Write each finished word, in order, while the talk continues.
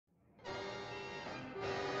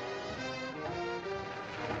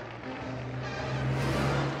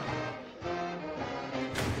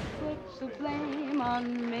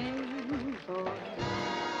on me, boy.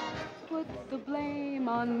 Put the blame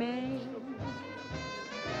on me.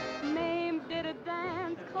 Mame did a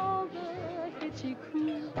dance called the Hitchy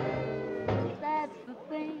Cruise. That's the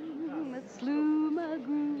thing that slew my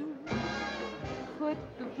groove. Put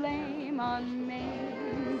the blame on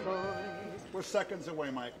me, boy. We're seconds away,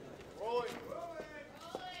 Mike. Rolling.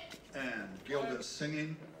 And Gilda's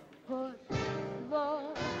singing. Put the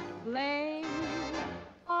blame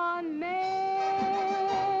on me.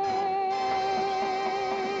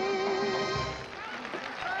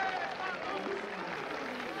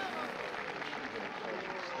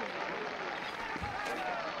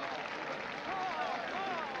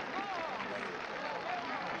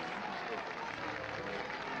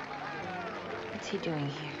 What's he doing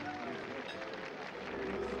here?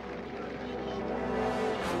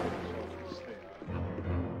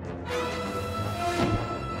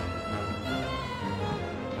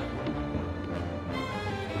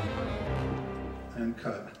 And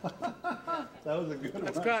cut. That was a good one.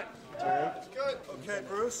 That's cut. That's good. Okay,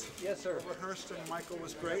 Bruce? Yes, sir. Rehearsed and Michael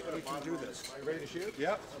was great. We can do this. Are you ready to shoot?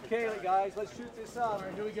 Yep. Okay, guys, let's shoot this up. All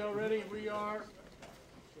right, here we go. Ready? We are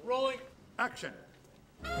rolling. Action.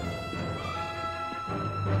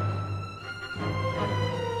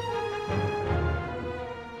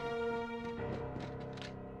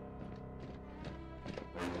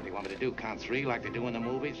 They want me to do count three like they do in the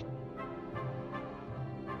movies?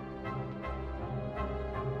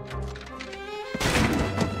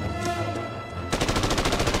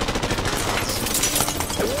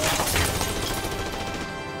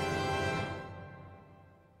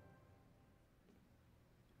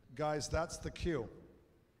 Guys, that's the cue.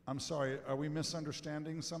 I'm sorry, are we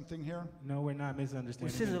misunderstanding something here? No, we're not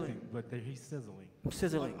misunderstanding We're sizzling. anything, but he's sizzling. I'm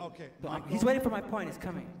sizzling. Okay, But Michael? he's waiting for my point. It's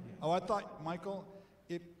coming. Oh, I thought, Michael,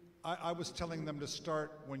 I was telling them to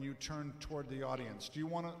start when you turn toward the audience. Do you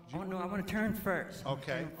want to? Oh, no, I want to turn first.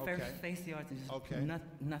 Okay, First okay. face the audience. Just Okay.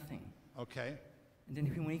 nothing. Okay. And then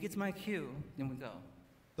when he gets my cue, then we go.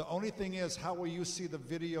 The only thing is, how will you see the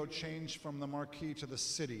video change from the marquee to the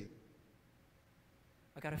city?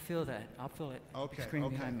 I got to feel that. I'll feel it. Okay, Screen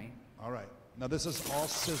okay. behind me. All right. Now this is all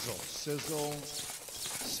sizzle. Sizzle,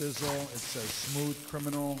 sizzle. It says smooth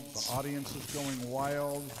criminal. The audience is going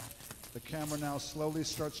wild. The camera now slowly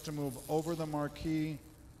starts to move over the marquee.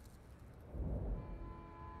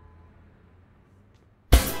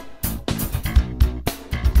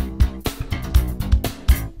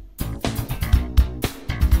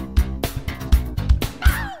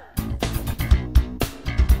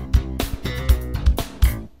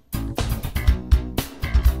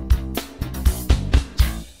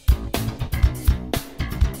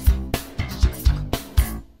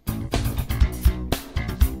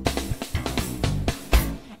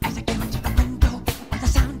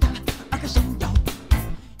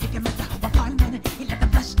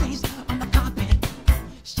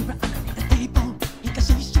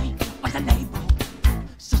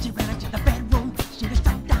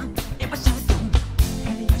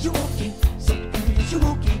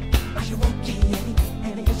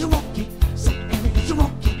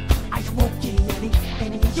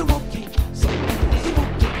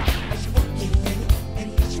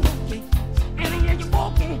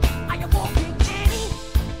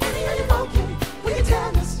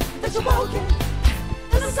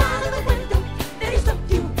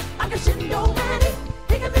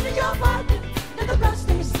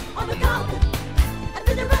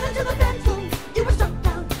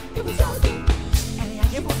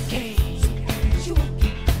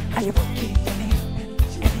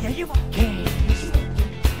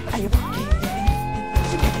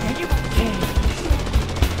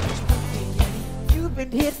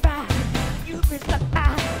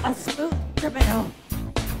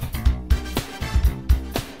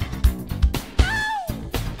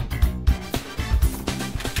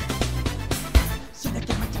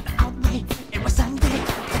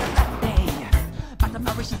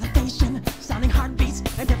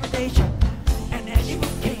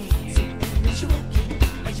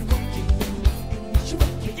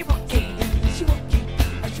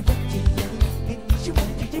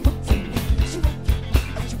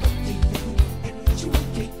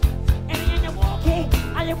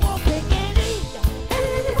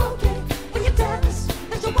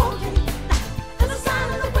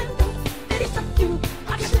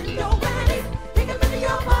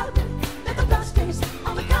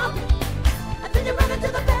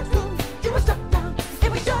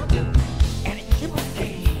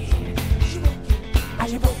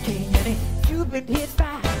 You've been hit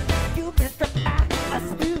by